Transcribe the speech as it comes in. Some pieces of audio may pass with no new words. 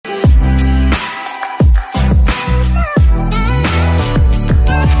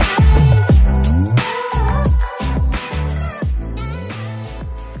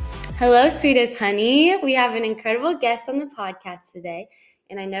sweet as honey. We have an incredible guest on the podcast today,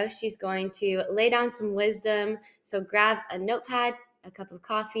 and I know she's going to lay down some wisdom. So grab a notepad, a cup of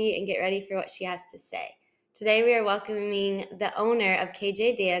coffee, and get ready for what she has to say. Today we are welcoming the owner of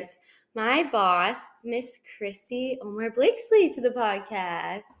KJ Dance, my boss, Miss Kristy Blakeslee, to the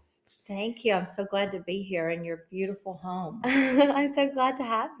podcast. Thank you. I'm so glad to be here in your beautiful home. I'm so glad to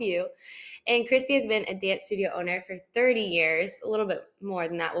have you. And Kristy has been a dance studio owner for 30 years, a little bit more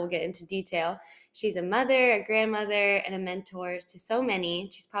than that. We'll get into detail. She's a mother, a grandmother, and a mentor to so many.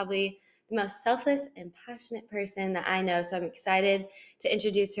 She's probably the most selfless and passionate person that I know, so I'm excited to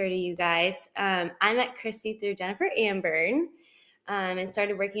introduce her to you guys. I met Kristy through Jennifer Amburn and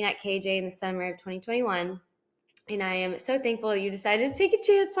started working at KJ in the summer of 2021. And I am so thankful you decided to take a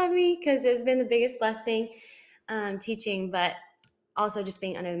chance on me because it's been the biggest blessing teaching, but also just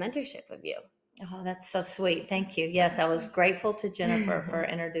being under the mentorship of you. Oh, that's so sweet. Thank you. Yes, I was grateful to Jennifer for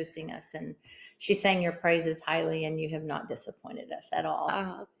introducing us, and she sang your praises highly, and you have not disappointed us at all.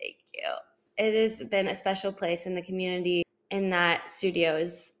 Oh, thank you. It has been a special place in the community, and that studio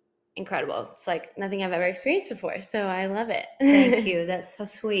is incredible. It's like nothing I've ever experienced before, so I love it. Thank you. That's so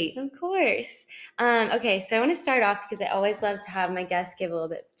sweet. Of course. Okay, so I want to start off because I always love to have my guests give a little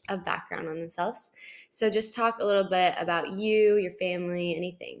bit of background on themselves. So just talk a little bit about you, your family,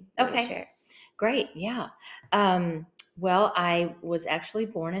 anything you want to share. Great. Yeah. Well, I was actually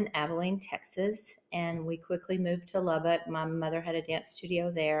born in Abilene, Texas, and we quickly moved to Lubbock. My mother had a dance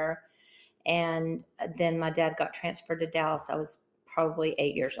studio there, and then my dad got transferred to Dallas. I was probably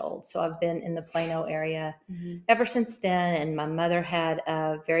 8 years old. So I've been in the Plano area ever since then. And my mother had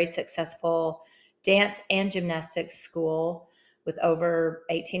a very successful dance and gymnastics school with over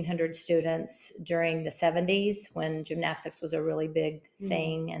 1,800 students during the 70s when gymnastics was a really big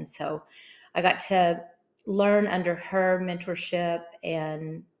thing. And so I got to learn under her mentorship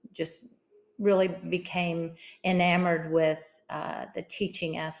and just really became enamored with the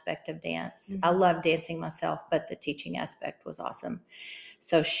teaching aspect of dance. I love dancing myself, but the teaching aspect was awesome.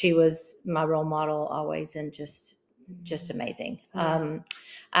 So she was my role model always, and just amazing.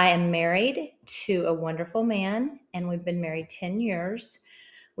 I am married to a wonderful man, and we've been married 10 years.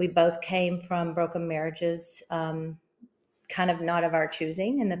 We both came from broken marriages, kind of not of our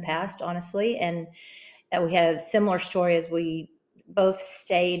choosing in the past, honestly. And we had a similar story as we both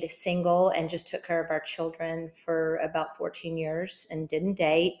stayed single and just took care of our children for about 14 years and didn't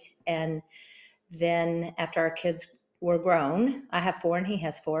date. And then after our kids were grown, I have 4 and he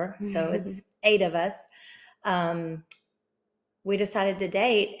has 4, so it's 8 of us. We decided to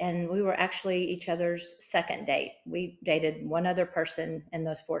date, and we were actually each other's second date. We dated one other person in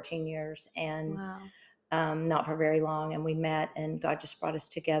those 14 years, and not for very long. And we met, and God just brought us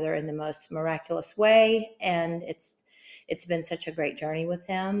together in the most miraculous way. And it's been such a great journey with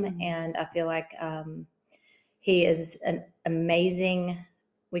him. And I feel like he is an amazing,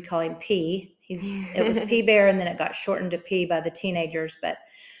 we call him P. It was P Bear, and then it got shortened to P by the teenagers. But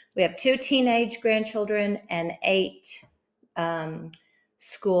we have 2 teenage grandchildren and 8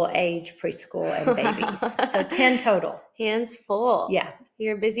 school age preschool and babies. So 10 total. Hands full. Yeah.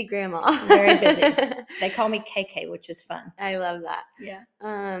 You're a busy grandma. Very busy. They call me KK, which is fun. I love that. Yeah.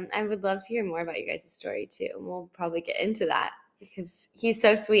 I would love to hear more about you guys' story too. We'll probably get into that because he's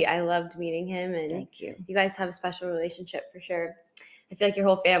so sweet. I loved meeting him, and thank you. You guys have a special relationship for sure. I feel like your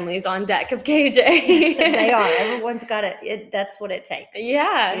whole family is on deck of KJ. They are. Everyone's got it. That's what it takes.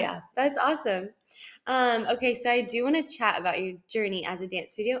 Yeah. That's awesome. Okay, so I do want to chat about your journey as a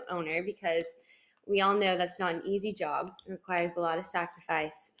dance studio owner because we all know that's not an easy job. It requires a lot of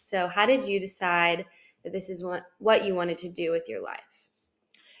sacrifice. So how did you decide that this is what you wanted to do with your life?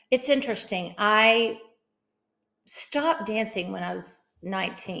 It's interesting. I stopped dancing when I was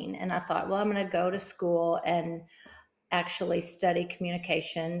 19, and I thought, well, I'm going to go to school and actually study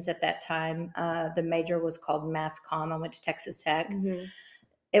communications. At that time, the major was called Mass Comm. I went to Texas Tech.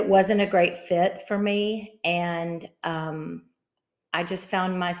 It wasn't a great fit for me, and I just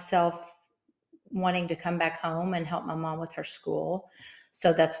found myself wanting to come back home and help my mom with her school.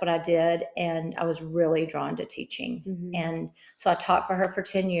 So that's what I did, and I was really drawn to teaching. And so I taught for her for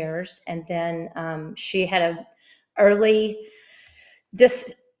 10 years, and then she had a early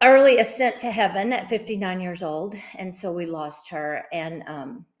ascent to heaven at 59 years old, and so we lost her. And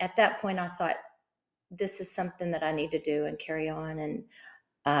at that point, I thought, this is something that I need to do and carry on. And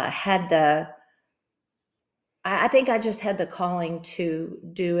I think I just had the calling to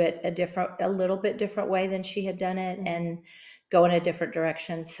do it a little bit different way than she had done it, and go in a different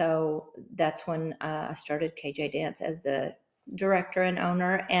direction. So that's when I started KJ Dance as the director and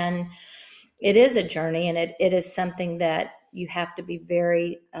owner. And it is a journey, and it is something that you have to be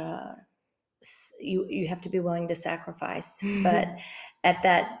very you have to be willing to sacrifice. But at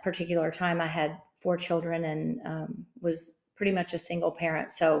that particular time, I had 4 children and was pretty much a single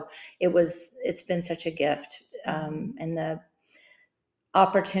parent. So it's been such a gift, and the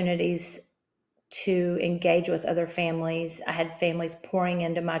opportunities to engage with other families. I had families pouring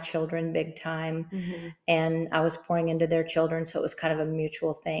into my children big time, and I was pouring into their children. So it was kind of a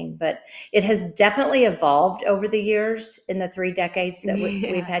mutual thing. But it has definitely evolved over the years in the 3 decades that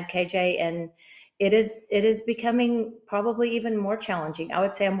we've had KJ, and it is becoming probably even more challenging. I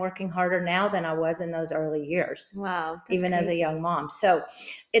would say I'm working harder now than I was in those early years. Wow, even crazy. As a young mom. So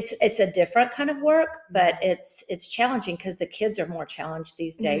it's a different kind of work, but it's challenging because the kids are more challenged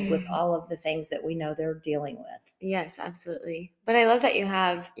these days with all of the things that we know they're dealing with. Yes, absolutely. But I love that you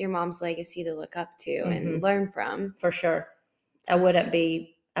have your mom's legacy to look up to and learn from. For sure. So. I wouldn't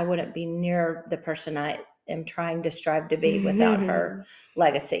be near the person I am trying to strive to be without her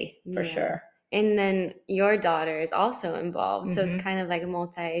legacy, for sure. And then your daughter is also involved. So it's kind of like a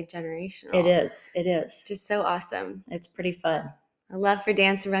multi-generational. It is. Just so awesome. It's pretty fun. A love for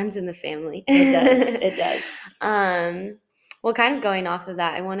dance runs in the family. It does. Well, kind of going off of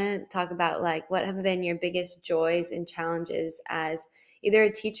that, I want to talk about like what have been your biggest joys and challenges as either a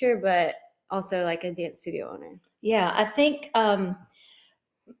teacher, but also like a dance studio owner. Yeah, I think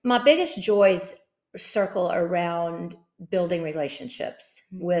my biggest joys circle around building relationships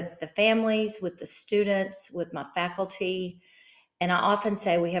with the families, with the students, with my faculty. And I often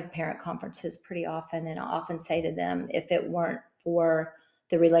say, we have parent conferences pretty often, and I often say to them, if it weren't for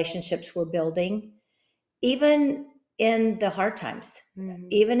the relationships we're building, even in the hard times,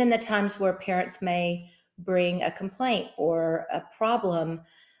 even in the times where parents may bring a complaint or a problem,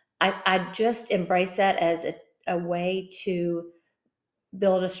 I just embrace that as a way to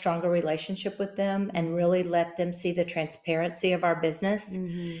build a stronger relationship with them and really let them see the transparency of our business.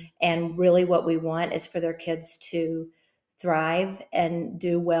 And really what we want is for their kids to thrive and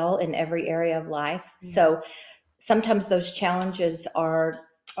do well in every area of life. So sometimes those challenges are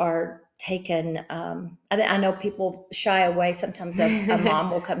taken. I know people shy away. Sometimes a mom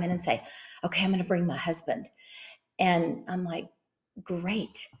will come in and say, okay, I'm going to bring my husband. And I'm like,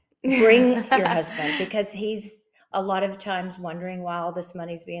 great, bring your husband, because he's a lot of times wondering why all this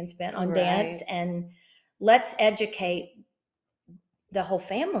money's being spent on dance, and let's educate the whole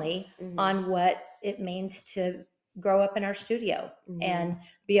family on what it means to grow up in our studio and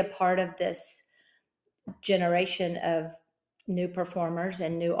be a part of this generation of new performers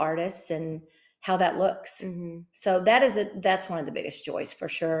and new artists and how that looks. So that's one of the biggest joys for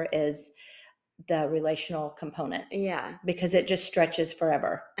sure, is the relational component. Yeah. Because it just stretches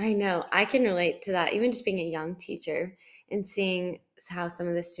forever. I know. I can relate to that. Even just being a young teacher and seeing how some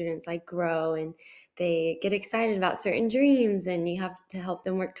of the students like grow and they get excited about certain dreams, and you have to help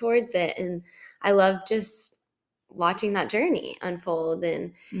them work towards it. And I love just watching that journey unfold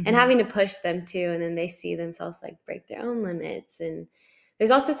and having to push them too. And then they see themselves like break their own limits. And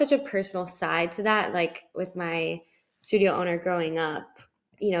there's also such a personal side to that. Like with my studio owner growing up,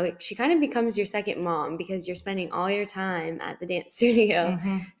 you know, she kind of becomes your second mom because you're spending all your time at the dance studio.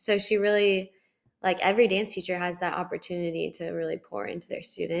 So she really, like every dance teacher has that opportunity to really pour into their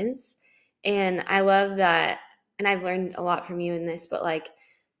students. And I love that. And I've learned a lot from you in this, but like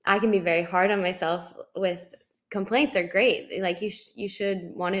I can be very hard on myself with complaints. Are great. Like you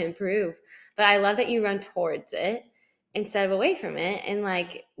should want to improve, but I love that you run towards it instead of away from it. And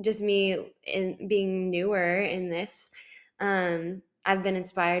like just me in being newer in this, I've been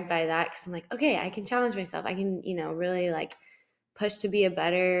inspired by that because I'm like, okay, I can challenge myself. I can, you know, really like push to be a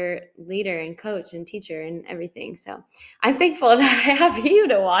better leader and coach and teacher and everything. So I'm thankful that I have you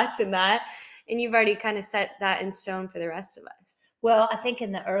to watch in that. And you've already kind of set that in stone for the rest of us. Well, I think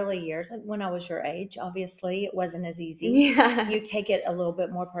in the early years, when I was your age, obviously it wasn't as easy. Yeah. You take it a little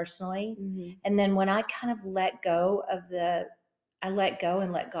bit more personally. And then when I kind of let go and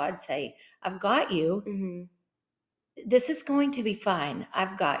let God say, I've got you. This is going to be fine.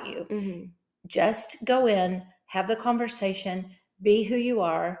 I've got you. Just go in, have the conversation, be who you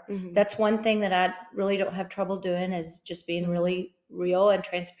are. That's one thing that I really don't have trouble doing, is just being really real and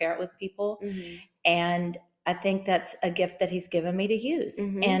transparent with people. And I think that's a gift that he's given me to use.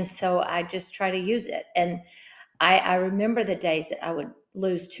 And so I just try to use it. And I remember the days that I would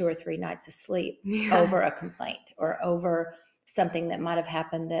lose 2 or 3 nights of sleep over a complaint or over something that might have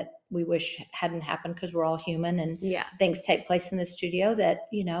happened that we wish hadn't happened, because we're all human and things take place in the studio that,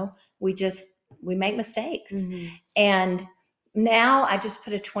 you know, we make mistakes. And now I just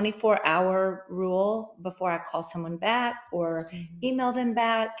put a 24-hour rule before I call someone back or email them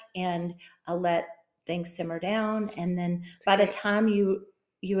back, and I'll let things simmer down. And then by the time you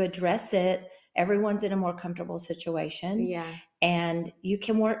you address it. Everyone's in a more comfortable situation. Yeah. And you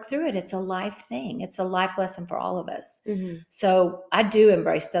can work through it. It's a life thing. It's a life lesson for all of us. Mm-hmm. So I do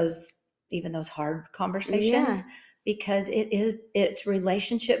embrace those, even those hard conversations, Yeah. because it's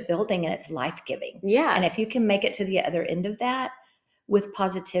relationship building and it's life giving. Yeah. And if you can make it to the other end of that with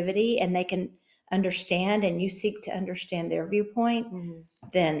positivity, and they can understand, and you seek to understand their viewpoint, Mm-hmm.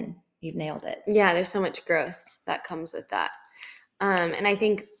 then you've nailed it. Yeah, there's so much growth that comes with that. And I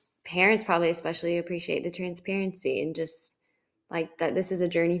think parents probably especially appreciate the transparency and just like that this is a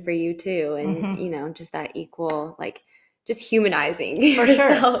journey for you too. And, Mm-hmm. just that equal, like just humanizing For sure.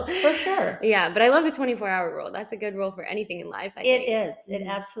 yourself. For sure. Yeah. But I love the 24-hour rule. That's a good rule for anything in life, I think. It is. It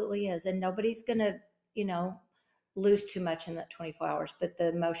absolutely is. And nobody's going to, lose too much in that 24 hours, but the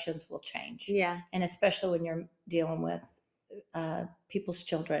emotions will change. Yeah. And especially when you're dealing with people's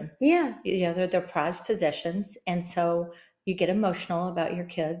children. Yeah. They're prized possessions. And so you get emotional about your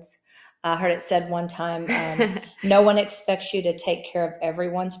kids. I heard it said one time, no one expects you to take care of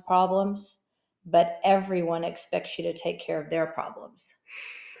everyone's problems, but everyone expects you to take care of their problems.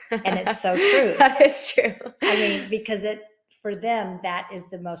 And it's so true. That is true. I mean, because for them, that is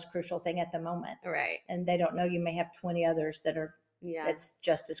the most crucial thing at the moment. Right. And they don't know you may have 20 others that's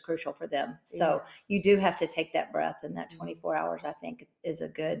just as crucial for them. So you do have to take that breath, and that 24 hours, I think, is a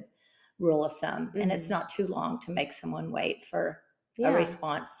good rule of thumb. Mm-hmm. And it's not too long to make someone wait for a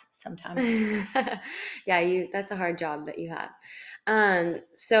response sometimes. Yeah, that's a hard job that you have.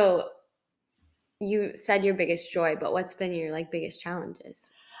 So you said your biggest joy, but what's been your biggest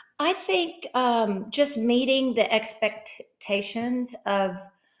challenges? I think just meeting the expectations of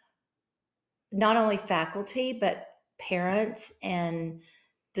not only faculty, but parents and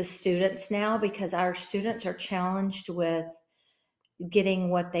the students now, because our students are challenged with getting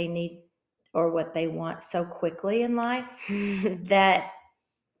what they need or what they want so quickly in life that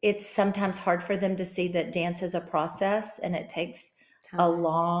it's sometimes hard for them to see that dance is a process, and it takes a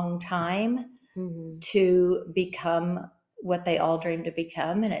long time to become what they all dream to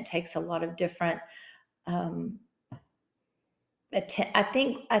become. And it takes a lot of different I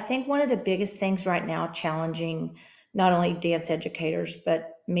think one of the biggest things right now challenging not only dance educators,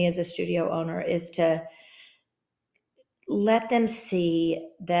 but me as a studio owner, is to let them see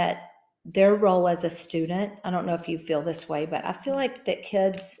that their role as a student, I don't know if you feel this way, but I feel like that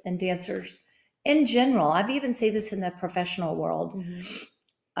kids and dancers in general, I've even seen this in the professional world,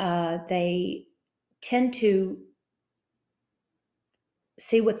 they tend to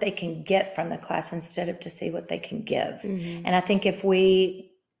see what they can get from the class instead of to see what they can give. And I think if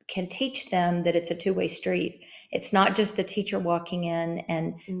we can teach them that it's a two-way street, it's not just the teacher walking in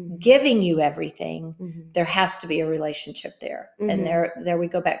and giving you everything. There has to be a relationship there. And there we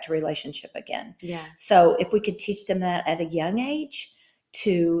go back to relationship again. Yeah. So if we could teach them that at a young age,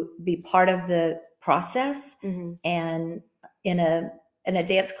 to be part of the process, and in a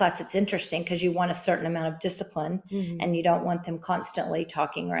dance class, it's interesting because you want a certain amount of discipline, and you don't want them constantly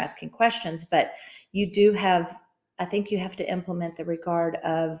talking or asking questions, but I think you have to implement the regard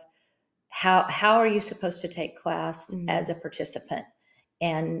of how are you supposed to take class as a participant,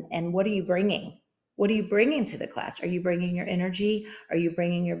 and what are you bringing? What are you bringing to the class? Are you bringing your energy? Are you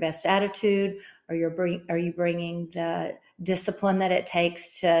bringing your best attitude? Are you bringing the discipline that it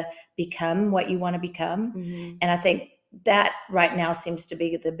takes to become what you want to become? And I think that right now seems to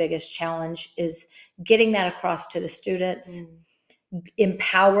be the biggest challenge, is getting that across to the students,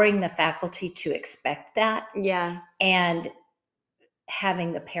 empowering the faculty to expect that. Yeah. And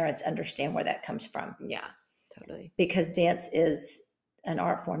having the parents understand where that comes from. Yeah, totally. Because dance is an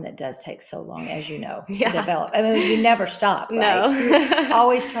art form that does take so long, as you know, to develop. I mean, you never stop, right? No. You're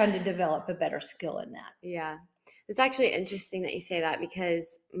always trying to develop a better skill in that. Yeah. It's actually interesting that you say that,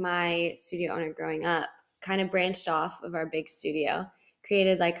 because my studio owner growing up kind of branched off of our big studio,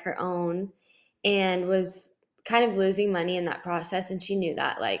 created her own, and was kind of losing money in that process. And she knew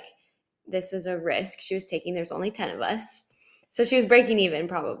that this was a risk she was taking. There's only 10 of us. So she was breaking even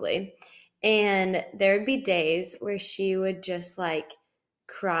probably. And there would be days where she would just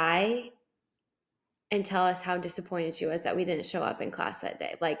cry and tell us how disappointed she was that we didn't show up in class that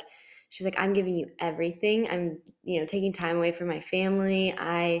day. She was like, I'm giving you everything. I'm, taking time away from my family.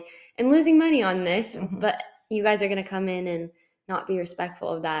 I am losing money on this, but you guys are going to come in and not be respectful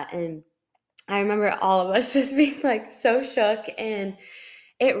of that. And I remember all of us just being so shook, and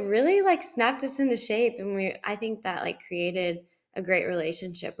it really snapped us into shape. And I think that created a great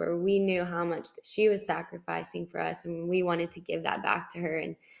relationship where we knew how much that she was sacrificing for us, and we wanted to give that back to her.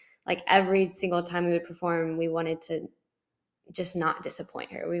 And every single time we would perform, we wanted to just not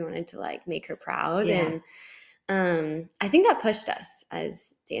disappoint her. We wanted to make her proud. Yeah. I think that pushed us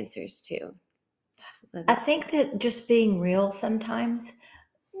as dancers too. I think that just being real sometimes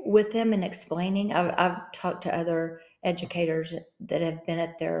with them and explaining, I've talked to other educators that have been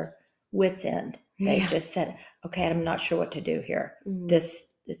at their wits' end. They've just said, okay, I'm not sure what to do here.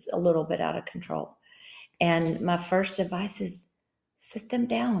 This is a little bit out of control. And my first advice is sit them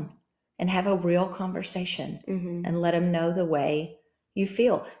down and have a real conversation and let them know the way you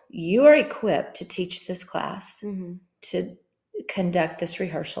feel. You are equipped to teach this class, to conduct this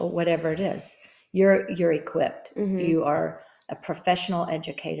rehearsal, whatever it is. You're equipped. You are a professional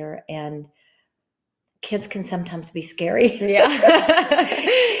educator, and kids can sometimes be scary.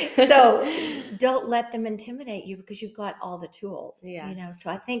 So don't let them intimidate you because you've got all the tools. So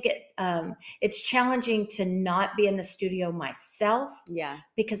I think it's challenging to not be in the studio myself.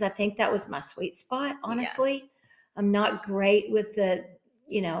 Because I think that was my sweet spot, honestly. I'm not great with the,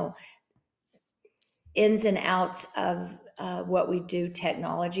 ins and outs of what we do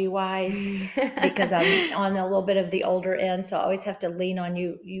technology wise, because I'm on a little bit of the older end. So I always have to lean on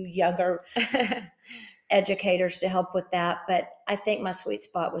you younger educators to help with that. But I think my sweet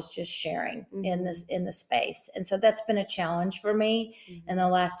spot was just sharing in the space. And so that's been a challenge for me in the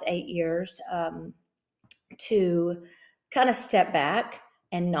last 8 years, to kind of step back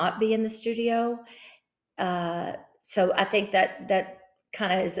and not be in the studio. So I think that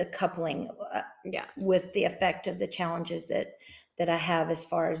kind of is a coupling with the effect of the challenges that I have as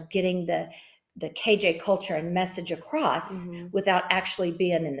far as getting the KJ culture and message across without actually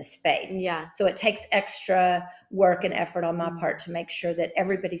being in the space. So it takes extra work and effort on my part to make sure that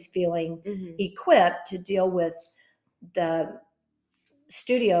everybody's feeling equipped to deal with the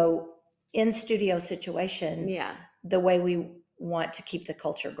in-studio situation the way we want to keep the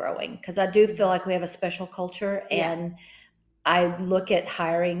culture growing. Because I do feel like we have a special culture, and I look at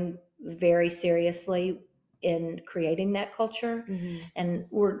hiring very seriously in creating that culture. And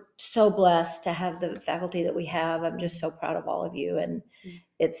we're so blessed to have the faculty that we have. I'm just so proud of all of you. And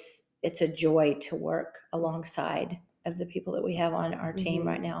it's a joy to work alongside of the people that we have on our team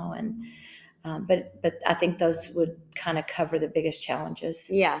right now. And but I think those would kind of cover the biggest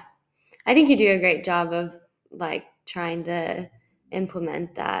challenges. I think you do a great job of like trying to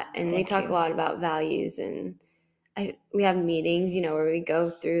implement that. And we talk a lot about values, and we have meetings, where we go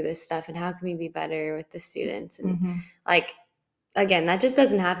through this stuff and how can we be better with the students. And like, again, that just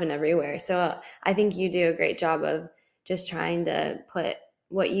doesn't happen everywhere. So I think you do a great job of just trying to put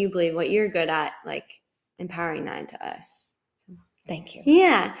what you believe, what you're good at, like empowering that into us. So, thank you.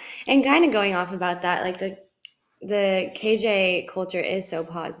 Yeah. And kind of going off about that, like the KJ culture is so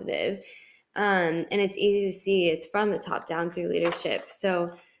positive. And it's easy to see it's from the top down through leadership.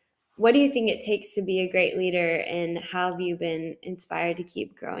 So what do you think it takes to be a great leader, and how have you been inspired to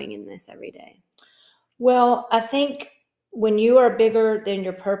keep growing in this every day? Well, I think when you are bigger than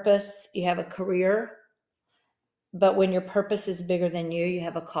your purpose, you have a career. But when your purpose is bigger than you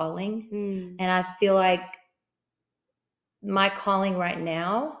have a calling. And I feel like my calling right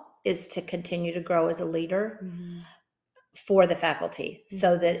now is to continue to grow as a leader for the faculty,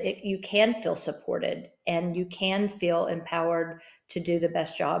 so that you can feel supported and you can feel empowered to do the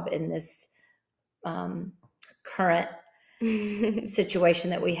best job in this current situation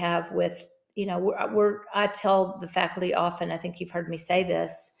that we have with, I tell the faculty often, I think you've heard me say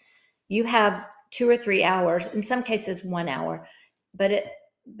this, you have 2 or 3 hours, in some cases 1 hour, but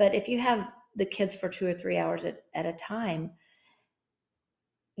if you have the kids for 2 or 3 hours at a time,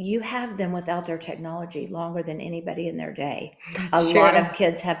 you have them without their technology longer than anybody in their day. That's true. A lot of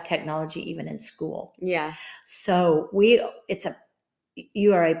kids have technology even in school. So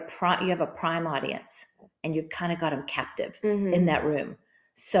you have a prime audience, and you've kind of got them captive in that room.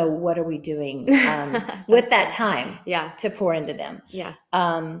 So what are we doing with that time to pour into them?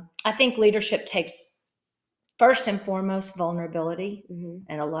 I think leadership takes, first and foremost, vulnerability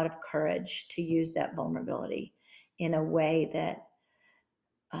and a lot of courage to use that vulnerability in a way that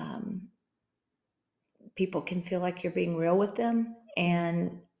people can feel like you're being real with them,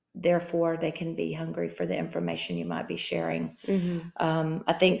 and therefore they can be hungry for the information you might be sharing.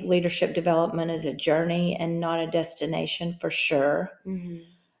 I think leadership development is a journey and not a destination, for sure.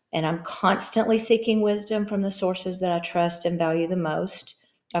 And I'm constantly seeking wisdom from the sources that I trust and value the most.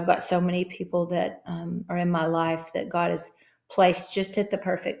 I've got so many people that are in my life that God has placed just at the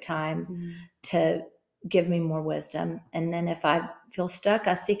perfect time to give me more wisdom. And then if I feel stuck,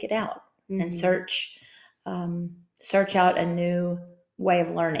 I seek it out and search out a new way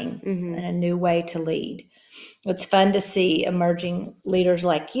of learning and a new way to lead. It's fun to see emerging leaders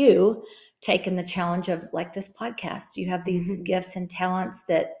like you taking the challenge of, like, this podcast. You have these gifts and talents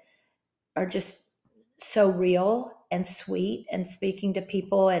that are just so real and sweet, and speaking to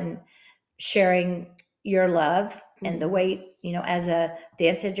people and sharing your love. And the way, as a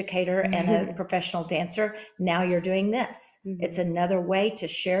dance educator and a professional dancer, now you're doing this. It's another way to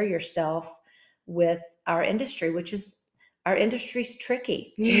share yourself with our industry, which is, our industry's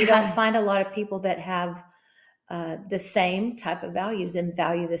tricky. Yeah. You don't find a lot of people that have the same type of values and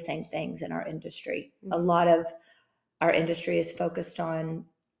value the same things in our industry. A lot of our industry is focused on,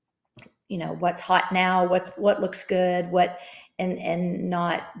 what's hot now, what looks good, and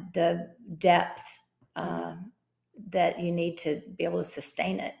not the depth that you need to be able to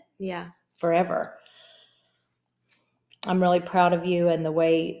sustain it forever. I'm really proud of you and the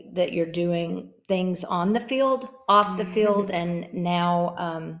way that you're doing things on the field, off the field, and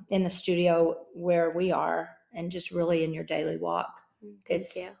now in the studio where we are, and just really in your daily walk. Thank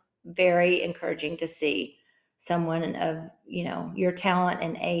you. Very encouraging to see someone of, your talent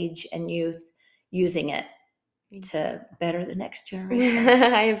and age and youth using it to better the next generation.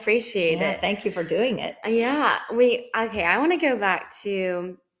 I appreciate it. Thank you for doing it. Yeah. Okay, I want to go back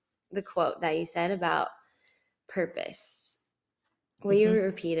to the quote that you said about purpose. Will you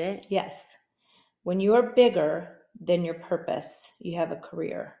repeat it? Yes. When you are bigger than your purpose, you have a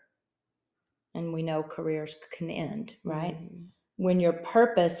career. And we know careers can end, right? When your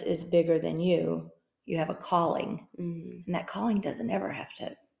purpose is bigger than you have a calling. And that calling doesn't ever have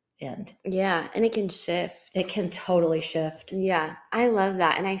to end. Yeah, and it can shift. It can totally shift. Yeah, I love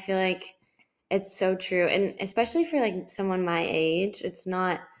that. And I feel like it's so true. And especially for like someone my age,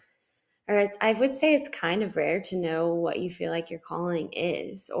 I would say it's kind of rare to know what you feel like your calling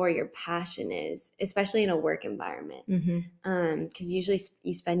is or your passion is, especially in a work environment. Because usually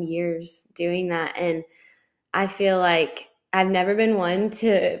you spend years doing that. And I feel like I've never been one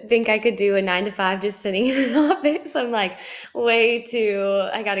to think I could do a 9-to-5 just sitting in an office. I'm like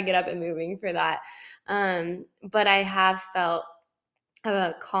I got to get up and moving for that. But I have felt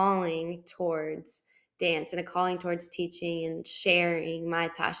a calling towards dance and a calling towards teaching and sharing my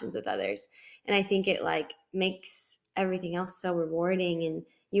passions with others. And I think it like makes everything else so rewarding, and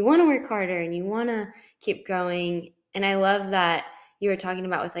you want to work harder and you want to keep going. And I love that you were talking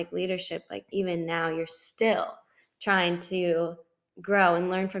about with like leadership, like even now you're still trying to grow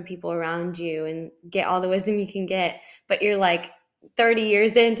and learn from people around you and get all the wisdom you can get, but you're like 30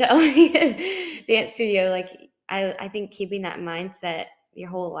 years into owning a dance studio. Like I think keeping that mindset your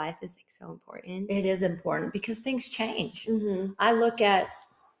whole life is like so important. It is important because things change. I look at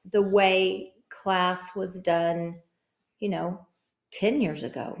the way class was done, 10 years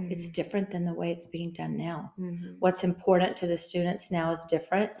ago. It's different than the way it's being done now. What's important to the students now is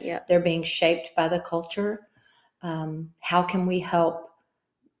different. They're being shaped by the culture. How can we help,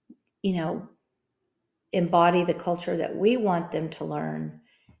 embody the culture that we want them to learn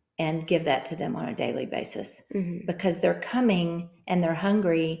and give that to them on a daily basis? Because they're coming and they're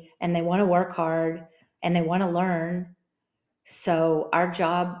hungry and they want to work hard and they want to learn. So our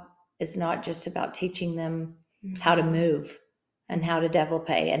job is not just about teaching them how to move and how to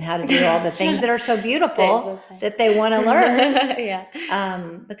développé and how to do all the things that are so beautiful that they want to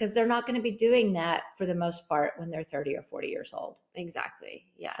learn. Because they're not going to be doing that for the most part when they're 30 or 40 years old. Exactly.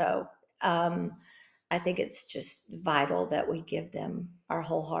 Yeah. So I think it's just vital that we give them our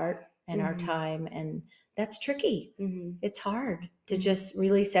whole heart and our time. And that's tricky. It's hard to just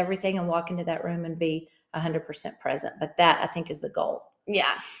release everything and walk into that room and be 100% present. But that, I think, is the goal.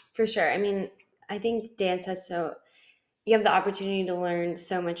 Yeah, for sure. I mean, I think dance you have the opportunity to learn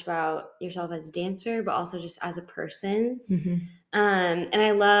so much about yourself as a dancer, but also just as a person. And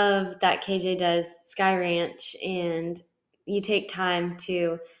I love that KJ does Sky Ranch, and you take time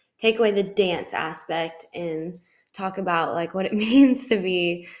to take away the dance aspect and talk about like what it means to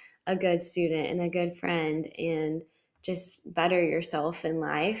be a good student and a good friend and just better yourself in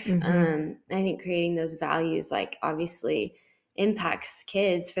life. And I think creating those values, like obviously impacts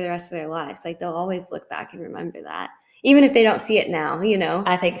kids for the rest of their lives. Like they'll always look back and remember that. Even if they don't see it now,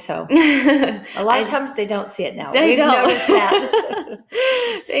 I think so. A lot of times they don't see it now. They don't notice that.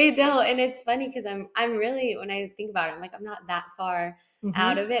 They don't. And it's funny because I'm really, when I think about it, I'm like, I'm not that far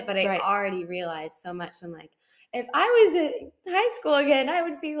out of it, but I already realized so much. I'm like, if I was in high school again, I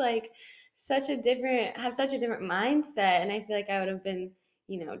would be like have such a different mindset. And I feel like I would have been,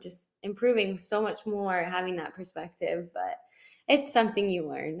 just improving so much more having that perspective. But it's something you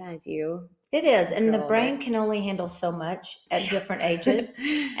learn as you It is. And the brain can only handle so much at different ages.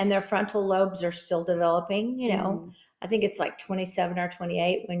 And their frontal lobes are still developing, I think it's like 27 or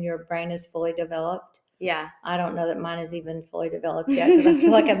 28 when your brain is fully developed. Yeah. I don't know that mine is even fully developed yet because I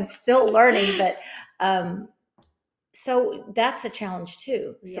feel like I'm still learning. But so that's a challenge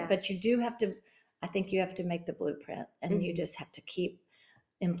too. So, but you do have to I think you have to make the blueprint, and Mm-hmm. you just have to keep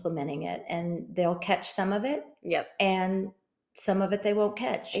implementing it, and they'll catch some of it. Yep. And some of it they won't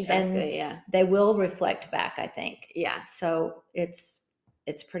catch. Exactly. And Yeah. they will reflect back, I think. Yeah. So it's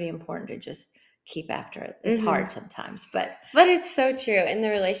pretty important to just keep after it. It's Mm-hmm. hard sometimes, but it's so true. And the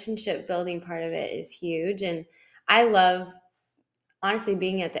relationship building part of it is huge. And I love, honestly,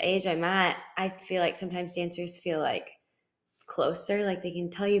 being at the age I'm at. I feel like sometimes dancers feel like closer, like they can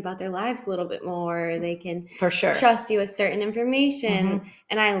tell you about their lives a little bit more. They can for sure trust you with certain information. Mhm.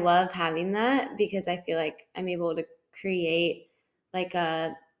 And I love having that because I feel like I'm able to create like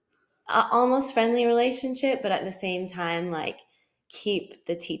a almost friendly relationship, but at the same time, like keep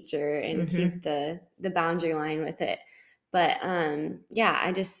the teacher and Mhm. keep the boundary line with it. But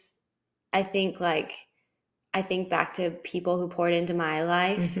yeah, I think like I think back to people who poured into my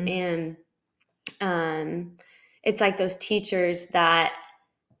life, Mhm. and it's like those teachers that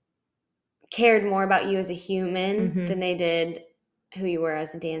cared more about you as a human Mhm. than they did who you were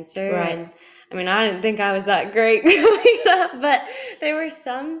as a dancer. Right. And I mean, I didn't think I was that great growing up, but there were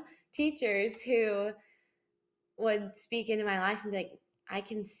some teachers who would speak into my life and be like, I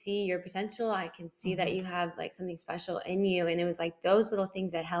can see your potential. I can see that Mhm. you have like something special in you. And it was like those little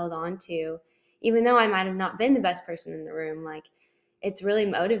things I held on to, even though I might have not been the best person in the room. Like, it's really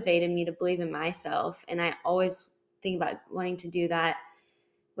motivated me to believe in myself. And I always think about wanting to do that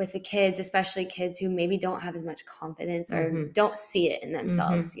with the kids, especially kids who maybe don't have as much confidence or Mhm. don't see it in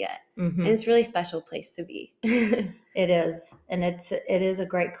themselves yet. Mhm. And it's a really special place to be. It is. And it is a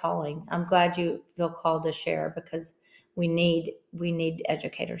great calling. I'm glad you feel called to share, because we need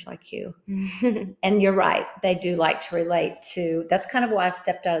educators like you. And you're right. They do like to relate to. That's kind of why I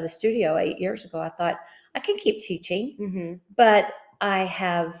stepped out of the studio 8 years ago. I thought I can keep teaching, Mm-hmm. but I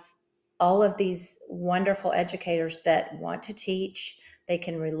have all of these wonderful educators that want to teach. They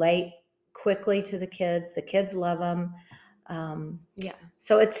can relate quickly to the kids. The kids love them. Yeah.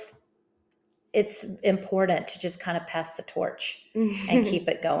 So it's important to just kind of pass the torch and keep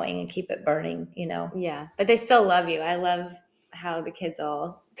it going and keep it burning, you know. Yeah, but they still love you. I love how the kids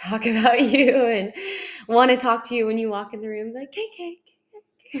all talk about you and want to talk to you when you walk in the room, like, KK.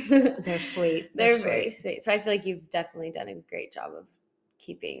 They're sweet. They're very sweet. So I feel like you've definitely done a great job of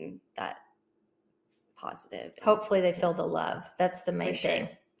keeping that positive. Hopefully they feel the love. That's the main thing.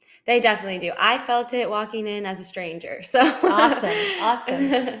 Sure. They definitely do. I felt it walking in as a stranger. So awesome.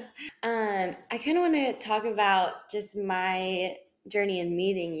 I kind of want to talk about just my journey in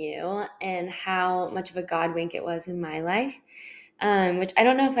meeting you and how much of a God wink it was in my life, which I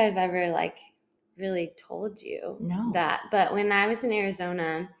don't know if I've ever like really told you that. But when I was in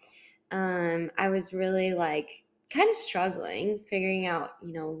Arizona, I was really like kind of struggling, figuring out,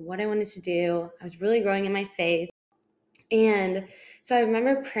 what I wanted to do. I was really growing in my faith. And so I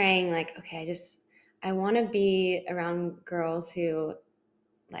remember praying like, okay, I want to be around girls who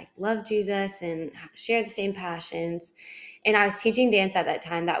like love Jesus and share the same passions. And I was teaching dance at that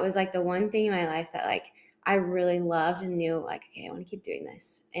time. That was like the one thing in my life that like I really loved and knew like, okay, I want to keep doing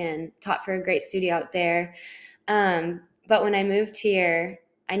this, and taught for a great studio out there. But when I moved here,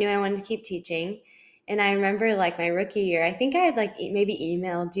 I knew I wanted to keep teaching. And I remember like my rookie year, I think I had like maybe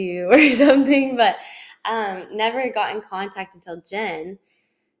emailed you or something, but never got in contact until Jen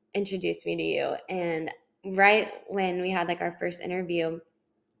introduced me to you. And right when we had like our first interview,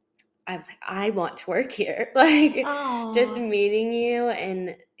 I was like, I want to work here. Like, just meeting you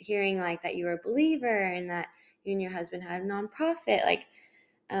and hearing like that you were a believer and that you and your husband had a nonprofit, like,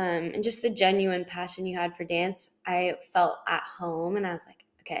 and just the genuine passion you had for dance, I felt at home. And I was like,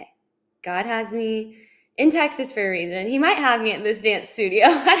 okay, God has me in Texas for a reason. He might have me at this dance studio.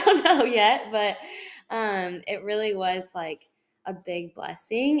 I don't know yet, but it really was like a big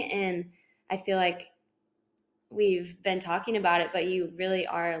blessing. And I feel like we've been talking about it, but you really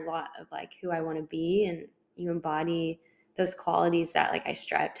are a lot of like who I want to be, and you embody those qualities that like I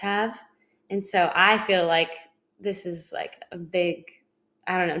strive to have. And so I feel like this is like a big,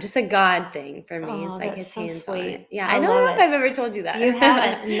 I don't know, just a God thing for me. It's like his hands on it. Yeah, I don't know if I've ever told you that. You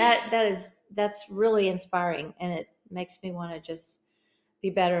haven't, and that's really inspiring, and it makes me want to just be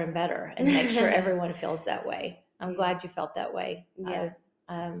better and better and make sure everyone feels that way. I'm glad you felt that way. Yeah.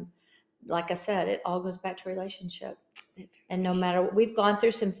 Like I said, it all goes back to relationship. And no matter, we've gone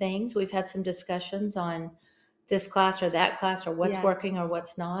through some things, we've had some discussions on this class or that class or what's working or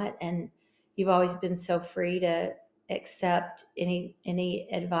what's not. And you've always been so free to accept any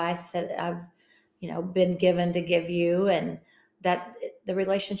advice that I've, been given to give you. And that the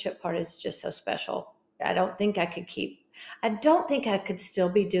relationship part is just so special. I don't think I could still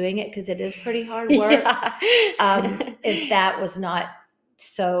be doing it, because it is pretty hard work. If that was not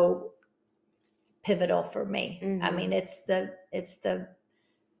so pivotal for me. Mm-hmm. I mean, it's the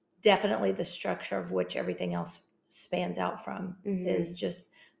definitely the structure of which everything else spans out from is just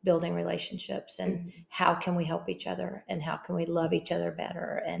building relationships and how can we help each other and how can we love each other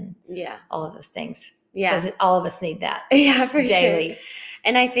better and all of those things. Because all of us need that. Yeah, for daily. sure.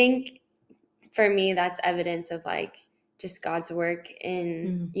 And I think for me, that's evidence of like just God's work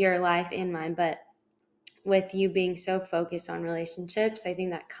in your life and mine. But with you being so focused on relationships, I think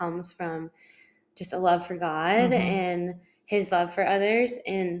that comes from just a love for God and his love for others.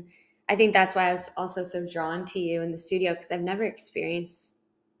 And I think that's why I was also so drawn to you in the studio, because I've never experienced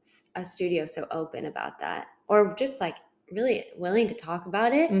a studio so open about that, or just like really willing to talk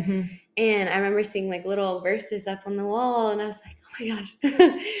about it. And I remember seeing like little verses up on the wall, and I was like, oh my gosh,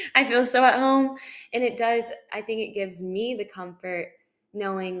 I feel so at home. And it does, I think it gives me the comfort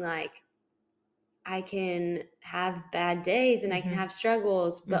knowing like I can have bad days and I can have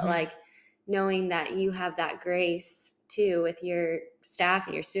struggles, but like knowing that you have that grace too with your staff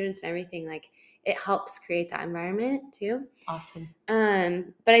and your students and everything, like it helps create that environment too. Awesome.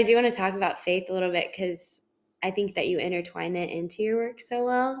 But I do want to talk about faith a little bit, because I think that you intertwine it into your work so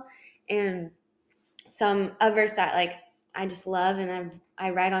well. And a verse that like I just love and I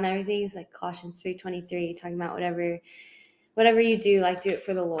write on everything is like Colossians 3:23, talking about whatever you do, like do it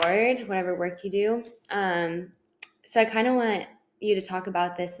for the Lord, whatever work you do. So I kind of want you to talk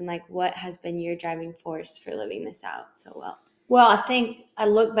about this and like what has been your driving force for living this out so well. Well, I think I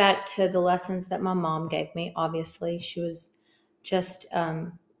look back to the lessons that my mom gave me. Obviously, she was just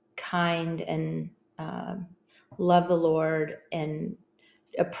kind and loved the Lord and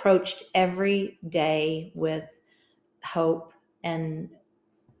approached every day with hope, and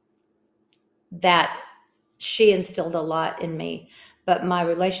that she instilled a lot in me. But my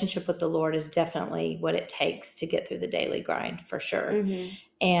relationship with the Lord is definitely what it takes to get through the daily grind, for sure.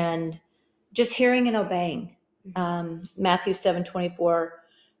 And just hearing and obeying. Matthew 7:24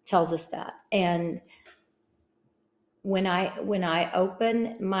 tells us that. And when I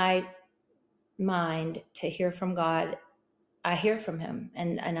open my mind to hear from God, I hear from him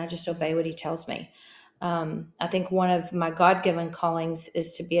and I just obey what he tells me. I think one of my God-given callings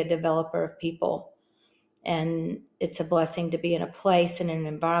is to be a developer of people. And it's a blessing to be in a place and an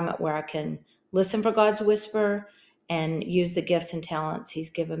environment where I can listen for God's whisper and use the gifts and talents he's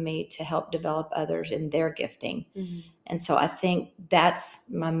given me to help develop others in their gifting. And so I think that's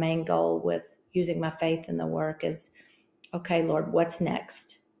my main goal with using my faith in the work is, okay, Lord, what's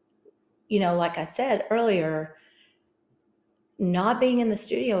next? You know, like I said earlier, not being in the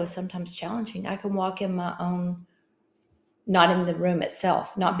studio is sometimes challenging. I can walk in my own, not in the room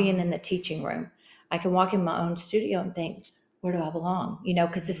itself, not being in the teaching room. I can walk in my own studio and think, where do I belong? You know,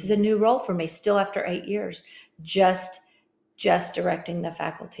 because this is a new role for me still after 8 years, just directing the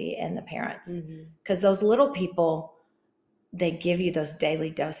faculty and the parents. Because those little people, they give you those daily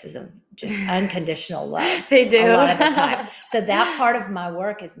doses of just unconditional love. They do. A lot of the time. So that part of my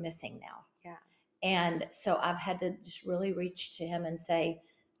work is missing now. Yeah. And so I've had to just really reach to him and say,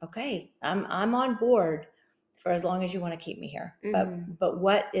 okay, I'm on board for as long as you want to keep me here. But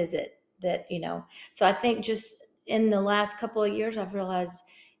what is it that, you know? So I think just in the last couple of years, I've realized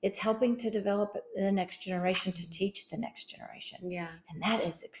it's helping to develop the next generation, to teach the next generation. Yeah. And that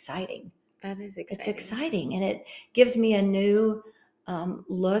is exciting. That is exciting. It's exciting. And it gives me a new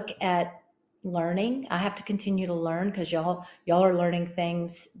look at learning. I have to continue to learn because y'all are learning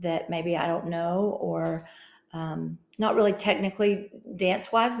things that maybe I don't know, or not really technically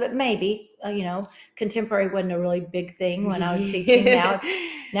dance wise, but maybe, you know, contemporary wasn't a really big thing when I was teaching.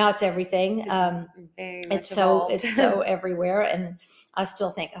 Now it's everything. It's so everywhere. And I still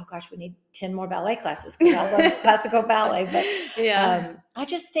think, oh gosh, we need 10 more ballet classes because I love classical ballet. But I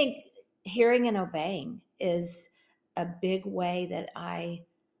just think hearing and obeying is a big way that I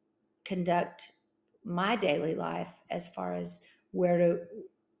conduct my daily life, as far as where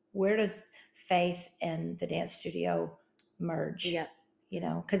does faith and the dance studio merge. You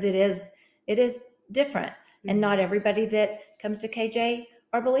know, because it is different. And not everybody that comes to KJ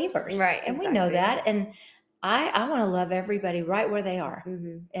are believers, right? And we know that. And I want to love everybody right where they are.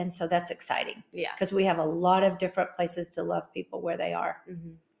 And so that's exciting, because we have a lot of different places to love people where they are.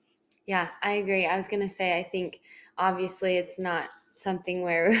 Yeah, I agree. I was going to say, I think obviously it's not something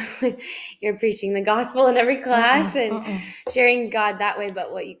where you're preaching the gospel in every class and sharing God that way.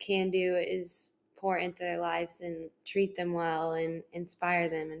 But what you can do is pour into their lives and treat them well and inspire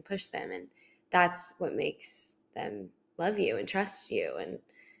them and push them. And that's what makes them love you and trust you, and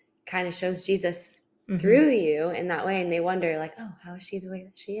kind of shows Jesus through you in that way. And they wonder like, oh, how is she the way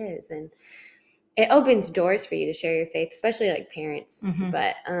that she is? And it opens doors for you to share your faith, especially like parents.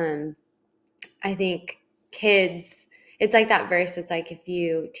 But I think kids, it's like that verse. It's like if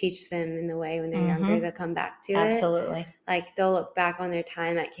you teach them in the way when they're younger, they'll come back to it. Absolutely. Like they'll look back on their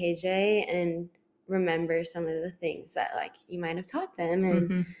time at KJ and remember some of the things that like you might have taught them.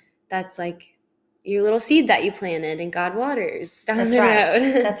 And that's like your little seed that you planted and God waters down the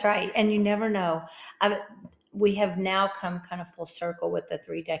road. That's right. And you never know. We have now come kind of full circle with the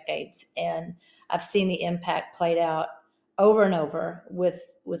 3 decades, and I've seen the impact played out over and over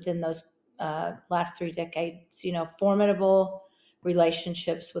within those last 3 decades, formidable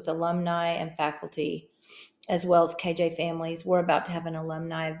relationships with alumni and faculty, as well as KJ families. We're about to have an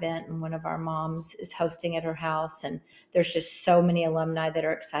alumni event, and one of our moms is hosting at her house, and there's just so many alumni that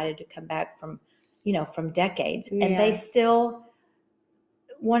are excited to come back from decades. And they still,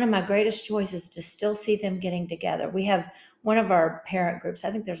 one of my greatest joys is to still see them getting together. We have one of our parent groups,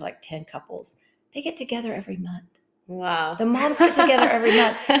 I think there's like 10 couples. They get together every month. Wow. The moms get together every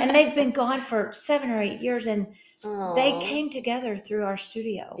month, and they've been gone for 7 or 8 years, and they came together through our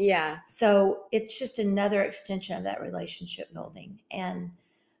studio. Yeah. So it's just another extension of that relationship building. And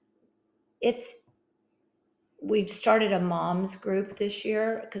we've started a moms group this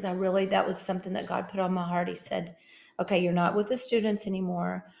year because that was something that God put on my heart. He said, okay, you're not with the students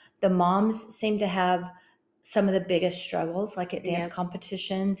anymore. The moms seem to have some of the biggest struggles, like at dance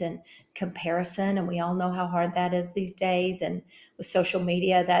competitions and comparison. And we all know how hard that is these days. And with social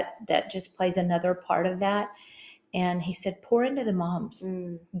media, that just plays another part of that. And he said, pour into the moms,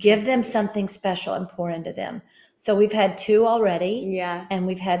 give them something special and pour into them. So we've had 2 already. Yeah. And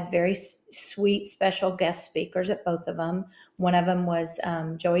we've had very sweet, special guest speakers at both of them. One of them was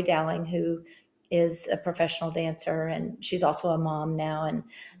Joey Dowling, who is a professional dancer, and she's also a mom now and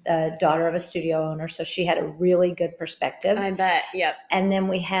the daughter of a studio owner. So she had a really good perspective. I bet. Yep. And then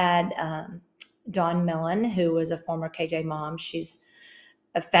we had Dawn Millen, who was a former KJ mom. She's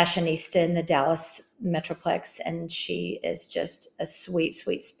a fashionista in the Dallas Metroplex, and she is just a sweet,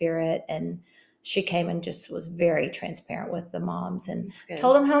 sweet spirit. And she came and just was very transparent with the moms and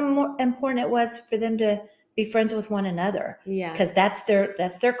told them how important it was for them to be friends with one another. Yeah. Because that's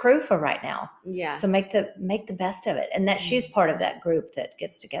their crew for right now. Yeah. So make the best of it. And that she's part of that group that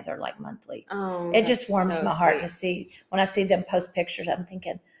gets together like monthly. Oh, it just warms my heart to see. When I see them post pictures, I'm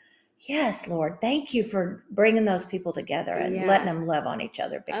thinking, yes, Lord, thank you for bringing those people together and letting them love on each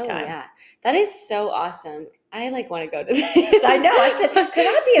other big time. Yeah. That is so awesome. I want to go to that. I know. I said, could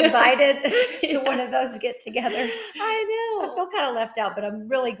I be invited to one of those get-togethers? I know. I feel kind of left out, but I'm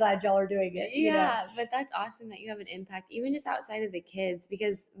really glad y'all are doing it. Yeah, but that's awesome that you have an impact, even just outside of the kids,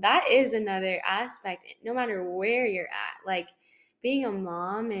 because that is another aspect, no matter where you're at. Like being a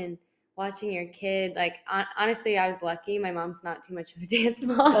mom and watching your kid, like honestly, I was lucky. My mom's not too much of a dance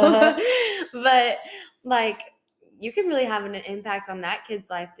mom, but like you can really have an impact on that kid's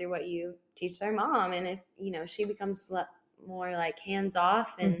life through what you teach their mom. And if, she becomes more like hands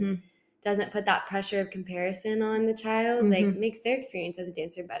off and doesn't put that pressure of comparison on the child, like makes their experience as a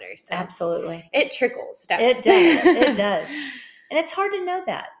dancer better. So absolutely. It trickles down. It does. It does. And it's hard to know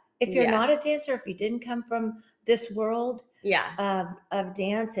that. If you're not a dancer, if you didn't come from this world of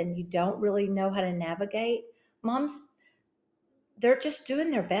dance and you don't really know how to navigate, moms, they're just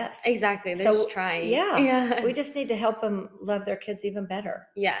doing their best. Exactly. They're just trying. Yeah. We just need to help them love their kids even better.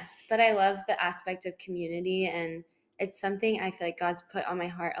 Yes. But I love the aspect of community, and it's something I feel like God's put on my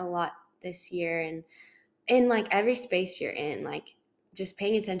heart a lot this year. And in like every space you're in, like just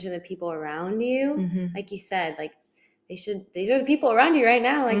paying attention to the people around you. Like you said, like these are the people around you right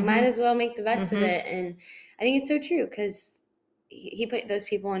now. Like might as well make the best of it. And I think it's so true because he put those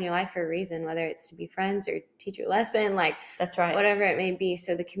people in your life for a reason, whether it's to be friends or teach you a lesson, like that's right, whatever it may be.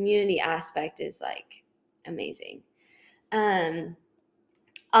 So the community aspect is like amazing.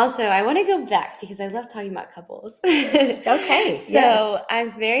 Also, I want to go back because I love talking about couples. Okay. So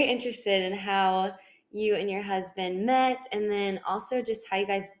I'm very interested in how you and your husband met, and then also just how you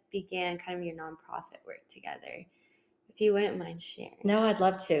guys began kind of your nonprofit work together. If you wouldn't mind sharing. No, I'd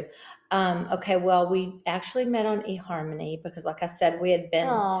love to. Okay, well, we actually met on eHarmony because, like I said, we had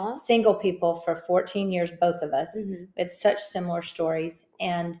been single people for 14 years, both of us. We had such similar stories.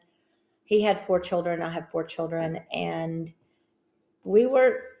 And he had 4 children, I have 4 children. And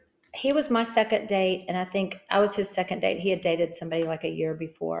he was my second date, and I think I was his second date. He had dated somebody like a year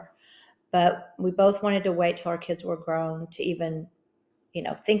before. But we both wanted to wait till our kids were grown to even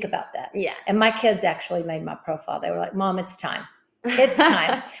think about that. Yeah. And my kids actually made my profile. They were like, Mom, it's time. It's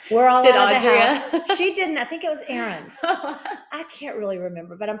time. We're all out of the house. She didn't. I think it was Erin. I can't really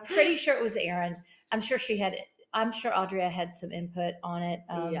remember, but I'm pretty sure it was Erin. I'm sure Audria had some input on it.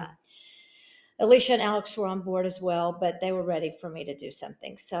 Alicia and Alex were on board as well, but they were ready for me to do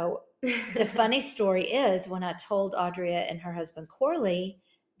something. So the funny story is when I told Audria and her husband Corley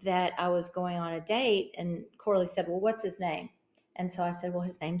that I was going on a date, and Corley said, well, what's his name? And so I said, well,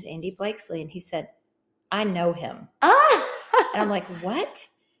 his name's Andy Blakeslee. And he said, I know him. And I'm like, what?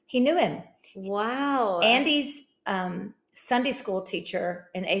 He knew him. Wow. Andy's Sunday school teacher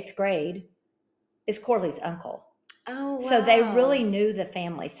in 8th grade is Corley's uncle. Oh, wow. So they really knew the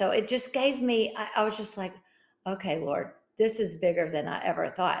family. So it just gave me, I was just like, okay, Lord, this is bigger than I ever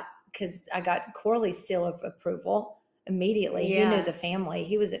thought, because I got Corley's seal of approval immediately. Yeah. He knew the family.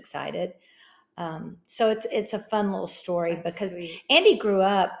 He was excited. So it's a fun little story. That's because sweet. Andy grew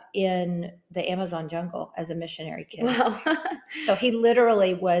up in the Amazon jungle as a missionary kid. Wow. So he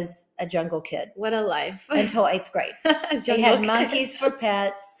literally was a jungle kid What a life. until 8th grade. Jungle They had kid. monkeys for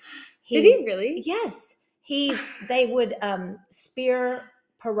pets. Did he really? Yes. They would spear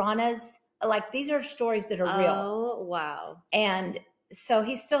piranhas. Like, these are stories that are real. Oh, wow. And so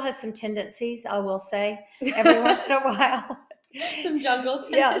he still has some tendencies, I will say, every once in a while. Some jungle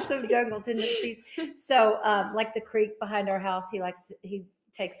tendencies. Yeah, some jungle tendencies. So like the creek behind our house, he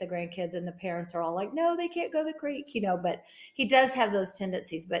takes the grandkids, and the parents are all like, no, they can't go to the creek, but he does have those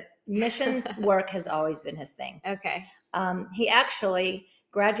tendencies. But mission work has always been his thing. Okay. He actually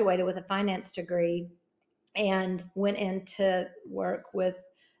graduated with a finance degree and went into work with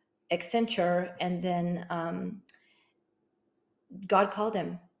Accenture, and then God called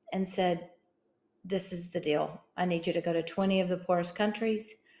him and said, this is the deal. I need you to go to 20 of the poorest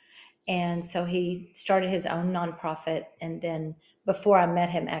countries. And so he started his own nonprofit. And then before I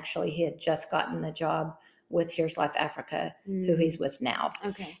met him, actually, he had just gotten the job with Here's Life Africa, who he's with now.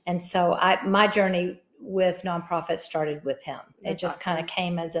 Okay. And so my journey with nonprofits started with him. That's it just awesome. kind of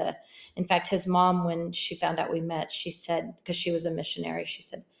came in fact, his mom, when she found out we met, she said, because she was a missionary, she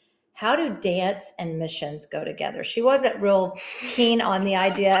said, how do dance and missions go together? She wasn't real keen on the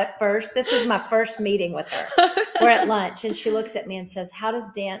idea at first. This was my first meeting with her. We're at lunch, and she looks at me and says, how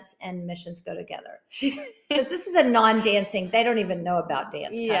does dance and missions go together? Because this is a non-dancing, they don't even know about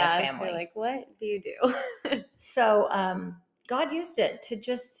dance kind of family. They're like, what do you do? So God used it to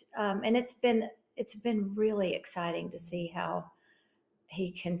just, and it's been really exciting to see how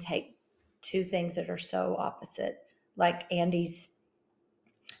he can take two things that are so opposite, like Andy's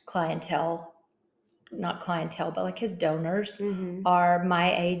clientele, not clientele, but like his donors are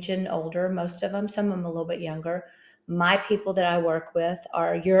my age and older, most of them, some of them a little bit younger. My people that I work with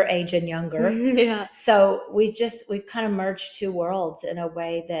are your age and younger. Yeah. So we've kind of merged two worlds in a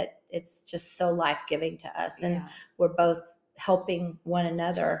way that it's just so life-giving to us. And we're both helping one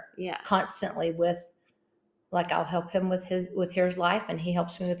another constantly with, like, I'll help him with Here's Life, and he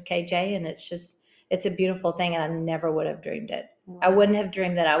helps me with KJ. And it's a beautiful thing. And I never would have dreamed it. Wow. I wouldn't have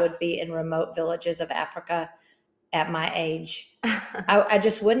dreamed that I would be in remote villages of Africa at my age. I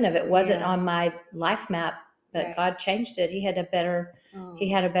just wouldn't have. It wasn't on my life map, but God changed it. He had a better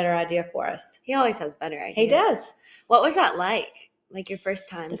idea for us. He always has better ideas. He does. What was that like? Like your first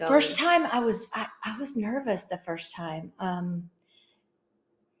time going? First time I was nervous the first time.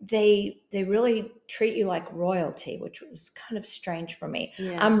 They really treat you like royalty, which was kind of strange for me.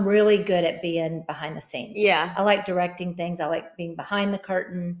 Yeah. I'm really good at being behind the scenes. Yeah. I like directing things. I like being behind the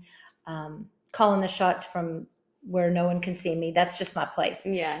curtain, calling the shots from where no one can see me. That's just my place.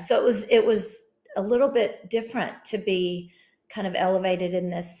 Yeah. So it was a little bit different to be kind of elevated in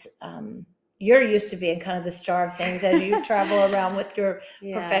this. You're used to being kind of the star of things as you travel around with your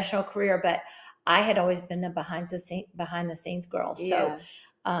professional career, but I had always been a behind the scenes girl. So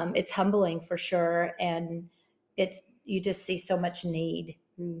it's humbling for sure. And you just see so much need